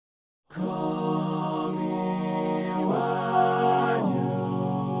Come, Emmanuel.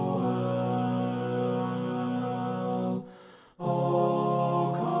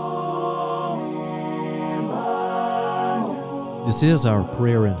 Oh, come, Emmanuel. This is our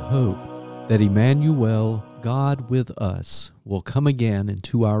prayer and hope that Emmanuel, God with us, will come again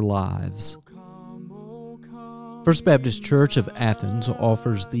into our lives. First Baptist Church of Athens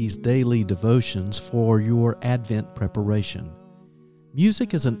offers these daily devotions for your Advent preparation.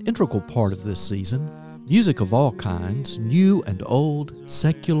 Music is an integral part of this season. Music of all kinds, new and old,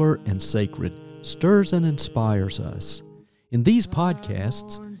 secular and sacred, stirs and inspires us. In these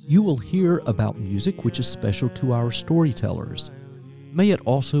podcasts, you will hear about music which is special to our storytellers. May it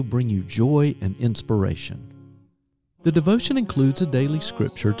also bring you joy and inspiration. The devotion includes a daily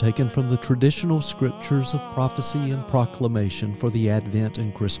scripture taken from the traditional scriptures of prophecy and proclamation for the Advent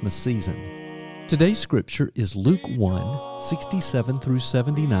and Christmas season. Today's scripture is Luke 1, 67 through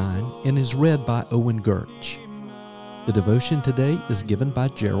 79, and is read by Owen Gertsch. The devotion today is given by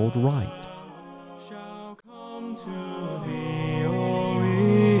Gerald Wright. Shall come to thee, O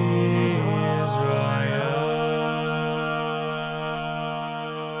Israel.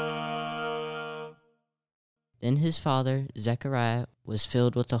 Then his father, Zechariah, was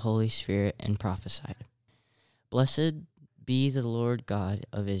filled with the Holy Spirit and prophesied, Blessed be the Lord God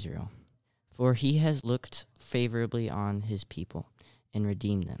of Israel, for he has looked favorably on his people and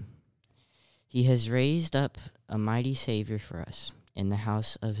redeemed them. He has raised up a mighty Savior for us in the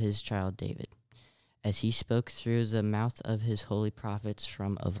house of his child David, as he spoke through the mouth of his holy prophets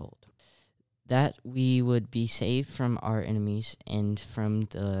from of old, that we would be saved from our enemies and from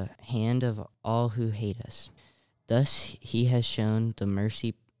the hand of all who hate us. Thus he has shown the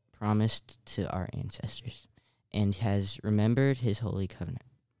mercy promised to our ancestors, and has remembered his holy covenant,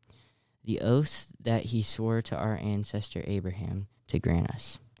 the oath that he swore to our ancestor Abraham to grant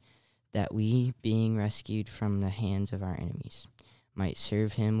us, that we, being rescued from the hands of our enemies, might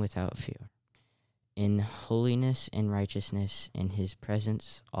serve him without fear, in holiness and righteousness in his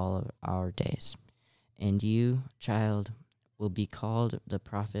presence all of our days. And you, child, will be called the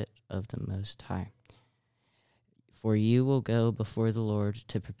prophet of the Most High. For you will go before the Lord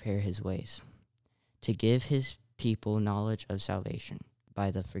to prepare his ways, to give his people knowledge of salvation by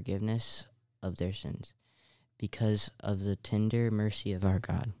the forgiveness of their sins, because of the tender mercy of our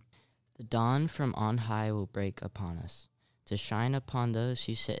God. The dawn from on high will break upon us, to shine upon those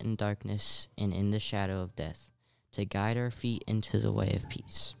who sit in darkness and in the shadow of death, to guide our feet into the way of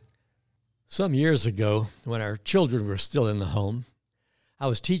peace. Some years ago, when our children were still in the home, I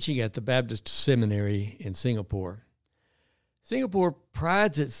was teaching at the Baptist Seminary in Singapore. Singapore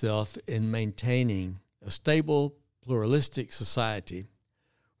prides itself in maintaining a stable, pluralistic society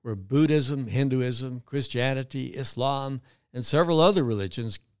where Buddhism, Hinduism, Christianity, Islam, and several other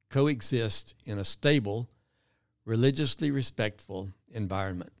religions coexist in a stable, religiously respectful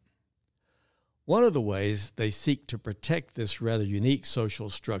environment. One of the ways they seek to protect this rather unique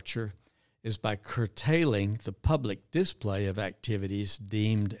social structure is by curtailing the public display of activities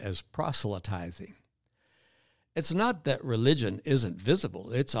deemed as proselytizing. It's not that religion isn't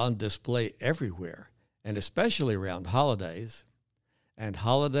visible, it's on display everywhere, and especially around holidays, and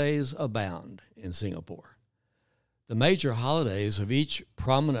holidays abound in Singapore. The major holidays of each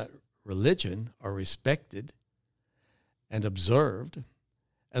prominent religion are respected and observed,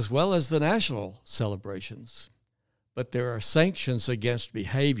 as well as the national celebrations. But there are sanctions against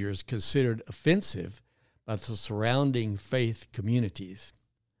behaviors considered offensive by the surrounding faith communities.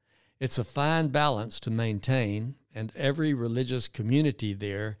 It's a fine balance to maintain, and every religious community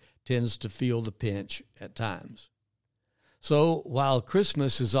there tends to feel the pinch at times. So while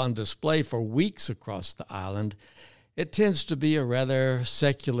Christmas is on display for weeks across the island, it tends to be a rather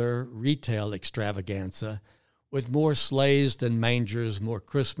secular retail extravaganza with more sleighs than mangers, more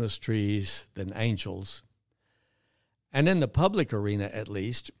Christmas trees than angels. And in the public arena, at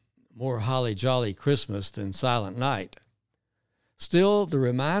least, more holly jolly Christmas than Silent Night. Still, the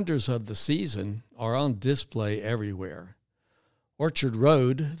reminders of the season are on display everywhere. Orchard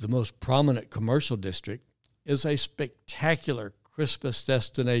Road, the most prominent commercial district, is a spectacular Christmas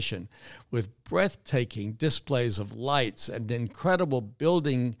destination with breathtaking displays of lights and incredible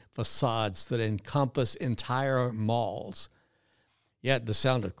building facades that encompass entire malls. Yet the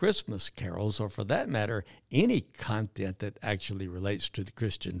sound of Christmas carols, or for that matter, any content that actually relates to the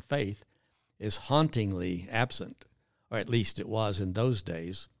Christian faith, is hauntingly absent, or at least it was in those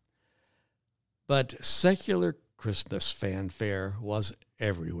days. But secular Christmas fanfare was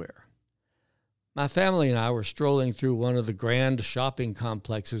everywhere. My family and I were strolling through one of the grand shopping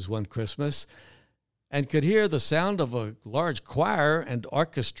complexes one Christmas, and could hear the sound of a large choir and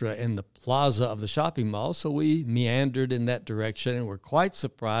orchestra in the plaza of the shopping mall, so we meandered in that direction and were quite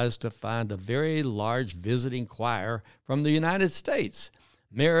surprised to find a very large visiting choir from the United States,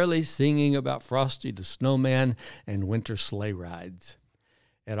 merrily singing about Frosty the Snowman and winter sleigh rides.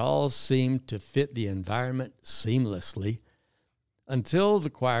 It all seemed to fit the environment seamlessly until the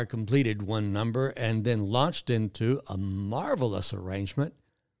choir completed one number and then launched into a marvelous arrangement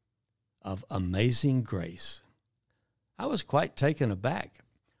of Amazing Grace. I was quite taken aback,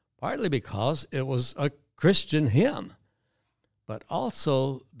 partly because it was a Christian hymn, but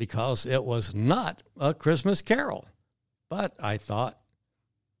also because it was not a Christmas carol. But I thought,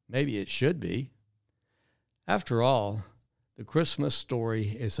 maybe it should be. After all, the Christmas story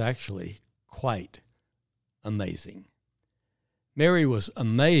is actually quite amazing. Mary was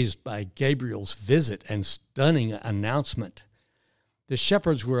amazed by Gabriel's visit and stunning announcement. The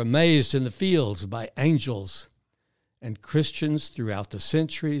shepherds were amazed in the fields by angels, and Christians throughout the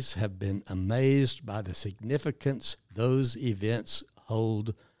centuries have been amazed by the significance those events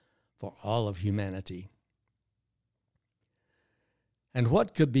hold for all of humanity. And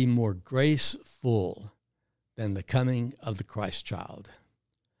what could be more graceful than the coming of the Christ child?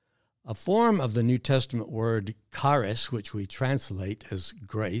 A form of the New Testament word charis, which we translate as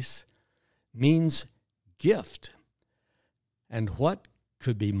grace, means gift. And what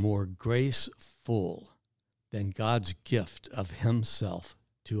could be more graceful than God's gift of himself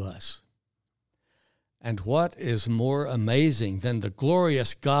to us? And what is more amazing than the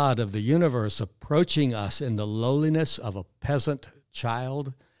glorious God of the universe approaching us in the lowliness of a peasant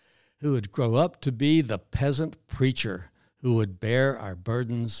child who would grow up to be the peasant preacher who would bear our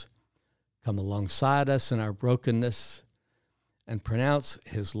burdens, come alongside us in our brokenness, and pronounce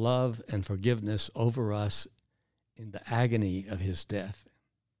his love and forgiveness over us in the agony of his death.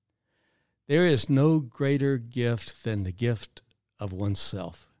 There is no greater gift than the gift of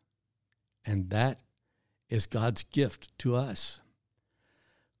oneself, and that is God's gift to us.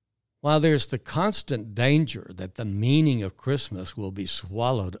 While there's the constant danger that the meaning of Christmas will be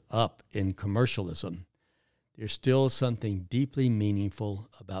swallowed up in commercialism, there's still something deeply meaningful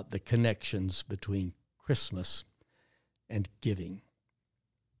about the connections between Christmas and giving.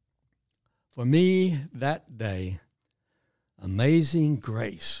 For me, that day, Amazing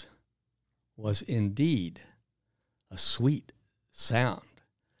Grace was indeed a sweet sound,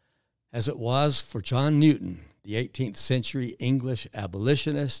 as it was for John Newton, the 18th century English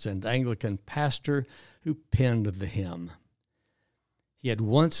abolitionist and Anglican pastor who penned the hymn. He had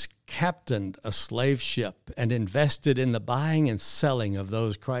once captained a slave ship and invested in the buying and selling of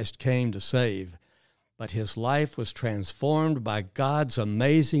those Christ came to save, but his life was transformed by God's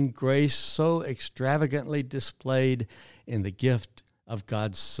amazing grace so extravagantly displayed in the gift of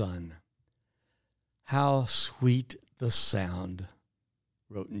God's Son. How sweet the sound,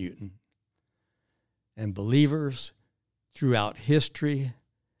 wrote Newton. And believers throughout history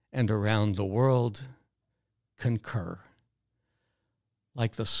and around the world concur.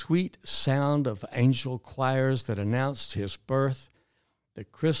 Like the sweet sound of angel choirs that announced his birth, the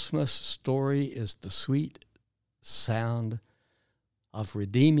Christmas story is the sweet sound of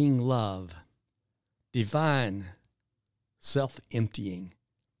redeeming love, divine, self-emptying,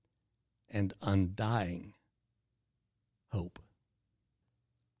 and undying hope.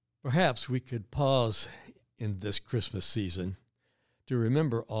 Perhaps we could pause in this Christmas season to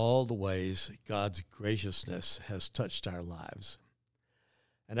remember all the ways God's graciousness has touched our lives,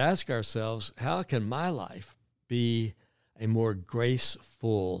 and ask ourselves, how can my life be a more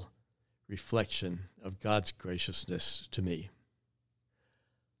graceful reflection of God's graciousness to me?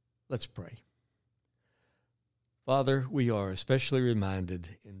 Let's pray. Father, we are especially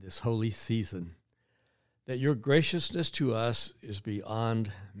reminded in this holy season that your graciousness to us is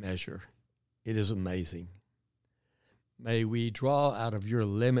beyond measure. It is amazing. May we draw out of your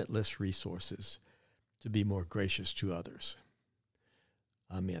limitless resources to be more gracious to others.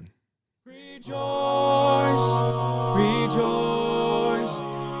 Amen. Rejoice, rejoice,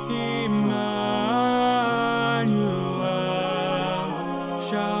 Emmanuel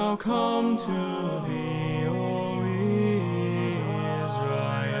shall come to